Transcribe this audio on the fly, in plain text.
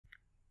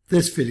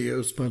This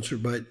video is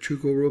sponsored by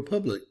Truco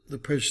Republic, the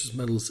precious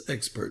metals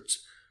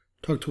experts.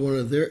 Talk to one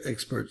of their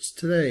experts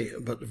today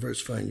about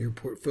diversifying your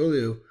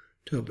portfolio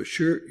to help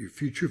assure your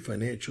future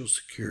financial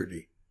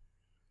security.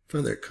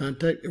 Find their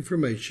contact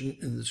information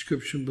in the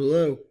description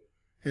below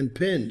and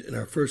pinned in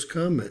our first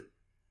comment.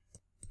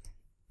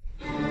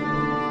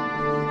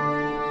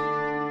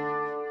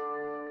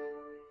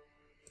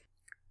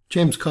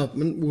 James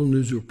Kaufman, World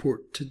News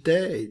Report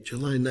today,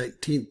 July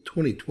 19th,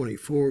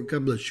 2024.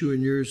 God bless you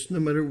and yours, no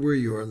matter where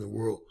you are in the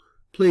world.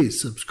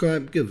 Please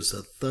subscribe, give us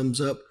a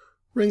thumbs up,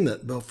 ring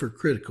that bell for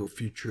critical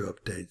future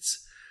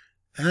updates.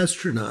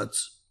 Astronauts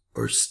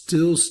are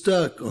still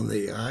stuck on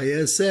the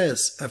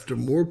ISS after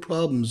more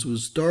problems with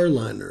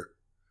Starliner.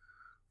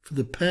 For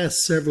the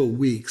past several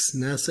weeks,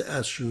 NASA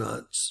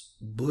astronauts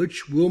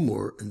Butch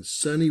Wilmore and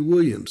Sonny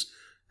Williams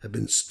have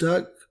been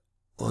stuck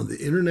on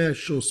the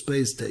International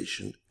Space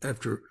Station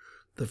after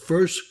the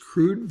first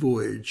crewed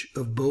voyage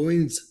of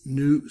Boeing's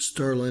new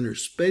Starliner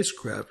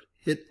spacecraft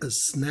hit a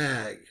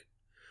snag.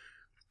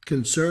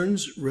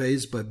 Concerns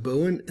raised by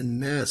Boeing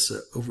and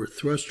NASA over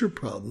thruster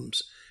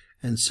problems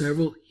and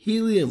several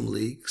helium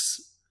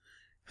leaks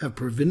have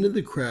prevented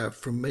the craft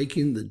from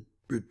making the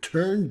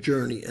return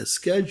journey as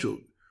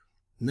scheduled.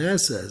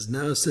 NASA has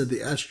now said the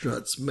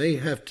astronauts may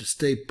have to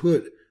stay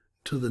put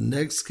till the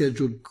next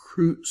scheduled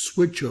crew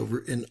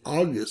switchover in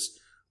August,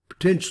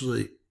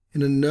 potentially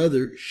in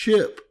another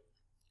ship,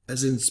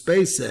 as in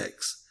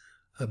SpaceX.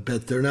 I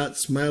bet they're not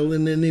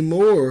smiling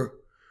anymore.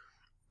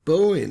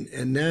 Boeing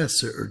and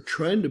NASA are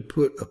trying to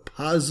put a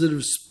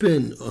positive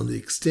spin on the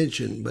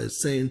extension by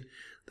saying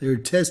they are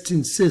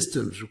testing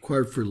systems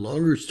required for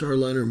longer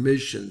Starliner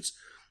missions,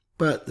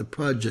 but the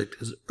project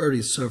has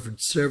already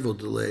suffered several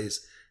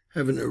delays,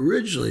 having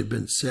originally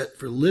been set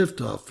for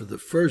liftoff for the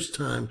first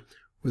time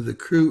with the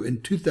crew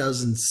in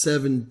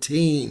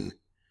 2017.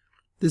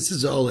 This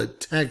is all at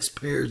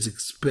taxpayers'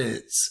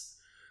 expense.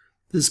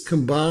 This,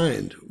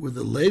 combined with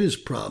the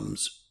latest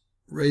problems,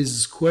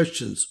 raises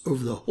questions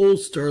over the whole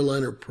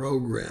Starliner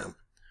program.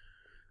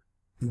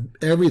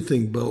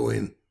 Everything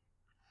Boeing.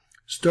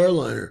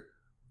 Starliner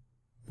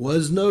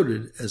was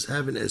noted as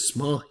having a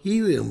small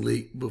helium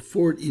leak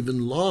before it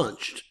even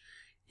launched.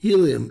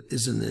 Helium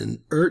is an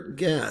inert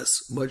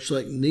gas, much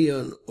like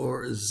neon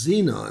or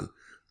xenon,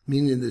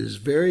 meaning that it is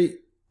very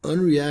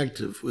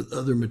unreactive with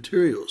other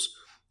materials.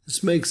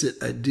 This makes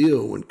it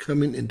ideal when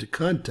coming into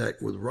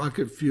contact with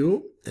rocket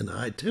fuel and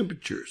high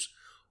temperatures.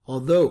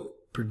 Although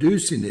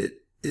producing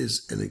it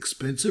is an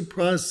expensive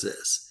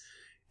process,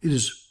 it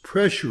is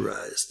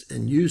pressurized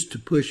and used to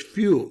push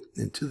fuel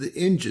into the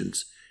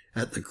engines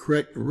at the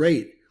correct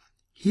rate.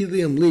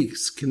 Helium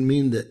leaks can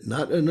mean that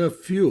not enough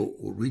fuel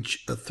will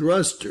reach a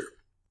thruster.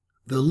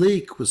 The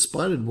leak was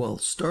spotted while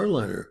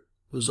Starliner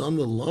was on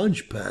the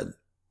launch pad,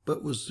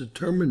 but was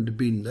determined to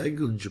be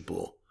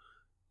negligible,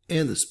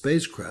 and the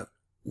spacecraft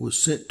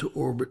was sent to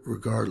orbit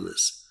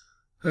regardless.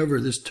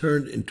 However, this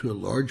turned into a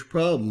large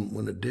problem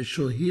when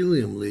additional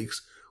helium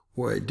leaks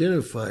were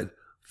identified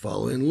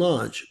following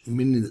launch,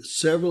 meaning that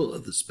several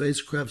of the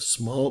spacecraft's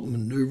small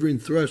maneuvering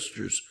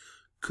thrusters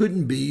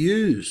couldn't be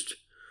used.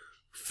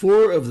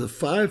 4 of the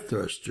 5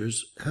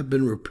 thrusters have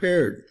been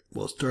repaired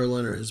while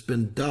Starliner has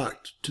been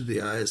docked to the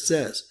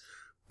ISS,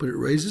 but it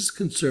raises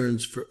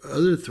concerns for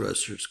other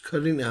thrusters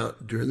cutting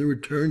out during the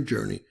return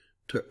journey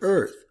to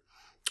Earth.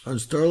 On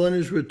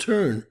Starliner's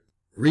return,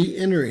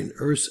 re-entering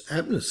Earth's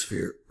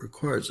atmosphere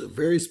requires a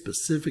very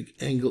specific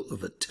angle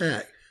of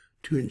attack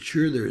to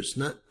ensure there is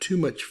not too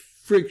much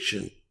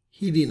friction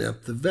heating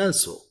up the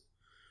vessel.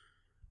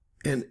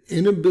 An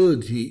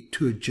inability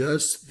to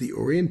adjust the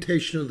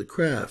orientation of the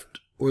craft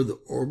or the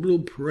orbital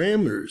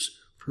parameters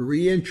for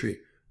re-entry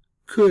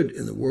could,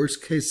 in the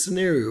worst-case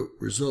scenario,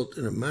 result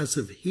in a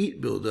massive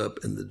heat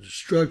buildup and the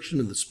destruction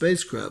of the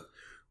spacecraft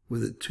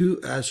with the 2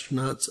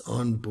 astronauts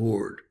on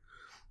board.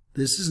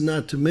 This is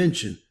not to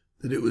mention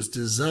that it was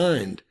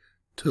designed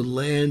to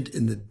land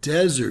in the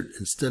desert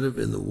instead of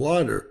in the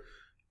water,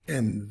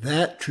 and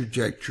that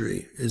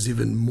trajectory is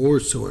even more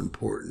so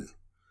important.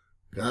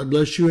 God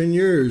bless you and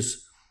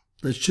yours.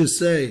 Let's just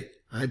say,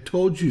 I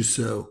told you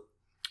so.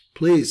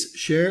 Please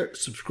share,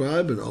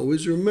 subscribe, and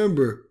always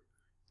remember,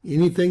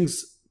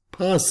 anything's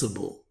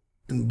possible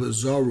in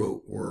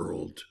Bizarro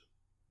World.